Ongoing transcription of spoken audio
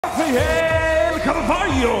Rafael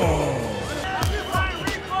Carvalho.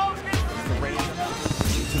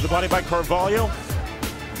 To the body by Carvalho. Spin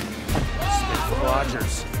for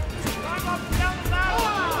Rogers.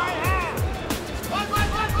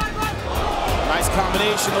 Nice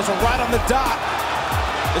combination. Those are right on the dot.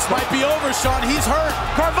 This might be over, Sean. He's hurt.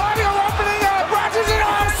 Carvalho opening up. Rogers in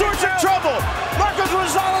all sorts of trouble. Marcos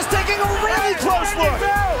Rosales taking a really close look.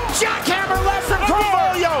 Jackhammer left from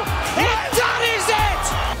Carvalho. And that is it!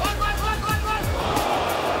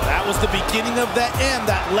 That was the beginning of that end.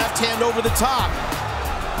 That left hand over the top.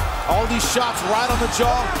 All these shots right on the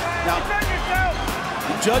jaw. Now,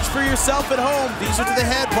 judge for yourself at home. These are to the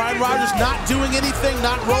head. Brian Rogers not doing anything,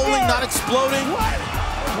 not rolling, not exploding.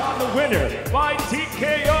 On the winner by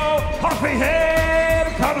TKO, Rafael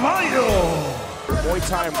Carvalho. Muay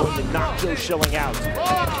Thai going to knock Joe Schilling out.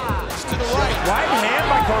 It's to the right. Right hand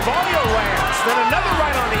by Carvalho lands. Then another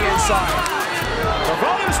right on the inside.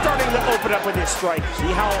 Carvalho starting to open up with his strike.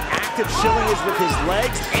 See how active Schilling is with his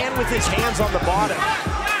legs and with his hands on the bottom.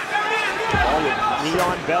 Knee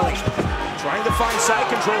on belly. Trying to find side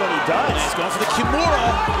control, and he does. He's going for the Kimura.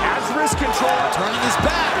 Has wrist control. Turning his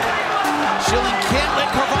back. Schilling can't let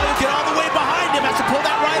Carvalho get all the way behind him. Has to pull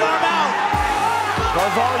that right arm out.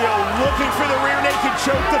 Carvalho looking for the rear naked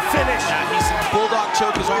choke to finish. Yeah, he's bulldog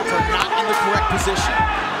choke. His arms are not in the correct position.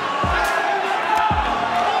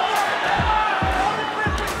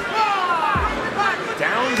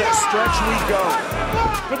 Down the stretch we go.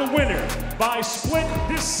 For the winner by split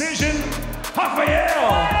decision,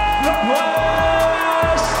 Rafael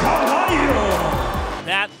Carvalho.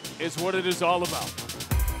 That is what it is all about.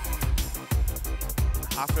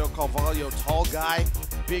 Rafael Carvalho, tall guy,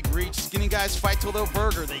 big reach. Skinny guys fight till they're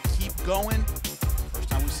burger. They keep going. First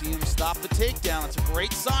time we see him stop the takedown. It's a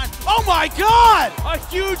great sign. Oh my God! A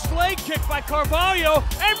huge leg kick by Carvalho,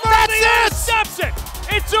 and Murray stops it.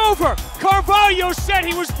 It's over. Carvalho said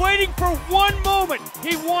he was waiting for one moment.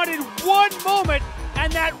 He wanted one moment,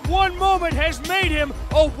 and that one moment has made him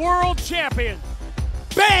a world champion.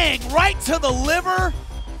 Bang! Right to the liver.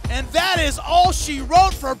 And that is all she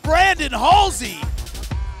wrote for Brandon Halsey.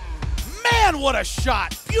 Man, what a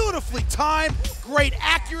shot. Beautifully timed. Great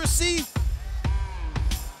accuracy.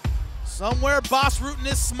 Somewhere Boss Rutan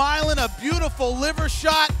is smiling. A beautiful liver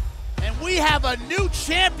shot. And we have a new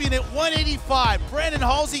champion at 185. Brandon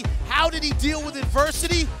Halsey, how did he deal with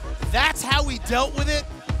adversity? That's how he dealt with it.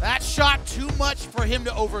 That shot too much for him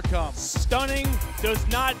to overcome. Stunning does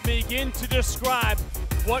not begin to describe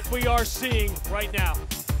what we are seeing right now.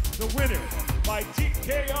 The winner by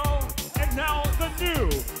TKO, and now the new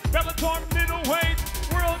Bellator middleweight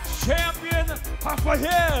world champion,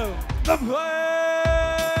 Rafael "The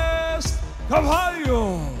Blast"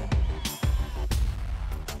 Carvalho.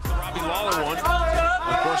 Robbie Lawler one.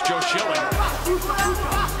 Of course, Joe Schilling.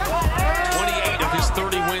 28 of his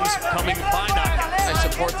 30 wins coming by knockout. I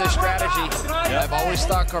support this strategy. I've always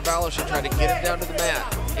thought Carvalho should try to get him down to the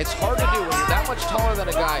mat. It's hard to do when you're that much taller than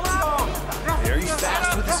a guy. Very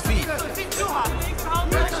fast with his feet. Those kicks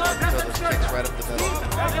right up the middle.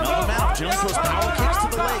 Another mount. Generally throws power kicks to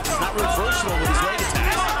the legs. He's not real versatile with his leg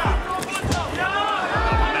attacks.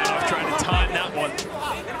 Manoff trying to time that one.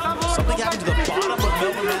 Something happened to the bottom of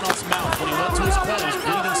Melvin Manoff's mouth when he went to his corner. He was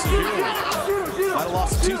bleeding severely. Might have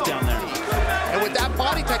lost a tooth down there. And with that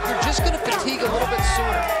body type, you're just going to fatigue a little bit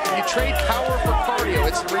sooner. You trade power for cardio.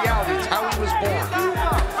 It's reality. It's how he was born.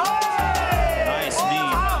 Nice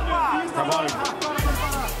knee. Carvalho.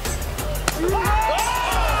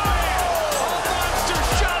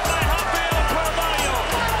 Shot by Rafael Carvalho.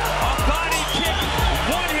 A body kick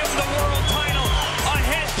won him the world title. A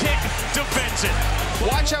head kick defends it.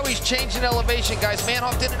 Watch how he's changing elevation, guys.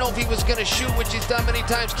 Manoff didn't know if he was going to shoot, which he's done many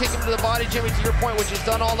times. Kick him to the body, Jimmy, to your point, which he's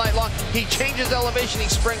done all night long. He changes elevation. He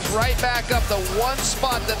springs right back up. The one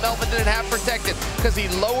spot that Melvin didn't have protected because he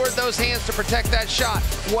lowered those hands to protect that shot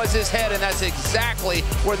was his head, and that's exactly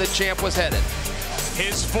where the champ was headed.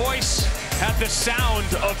 His voice had the sound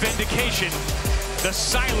of vindication. The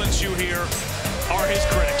silence you hear are his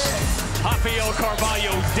critics. Rafael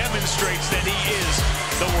Carvalho demonstrates that he is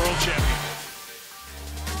the world champion.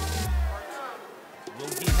 Will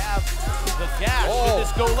he have the gas? Oh. Did this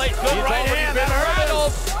go late? Good He's right already hand. been hurt.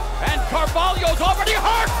 And Carvalho's already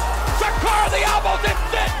hurt. Sakara, the elbow didn't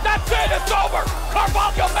fit. That's it. It's over.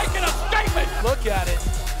 Carvalho making a statement. Look at it.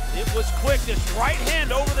 It was quick. This right hand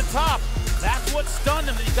over the top. That's what stunned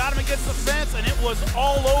him. He got him against the fence, and it was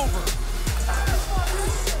all over.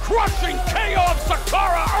 Crushing KO of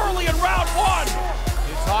Sakara early in round one.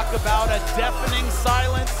 You talk about a deafening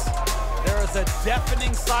silence. There is a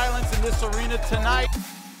deafening silence in this arena tonight.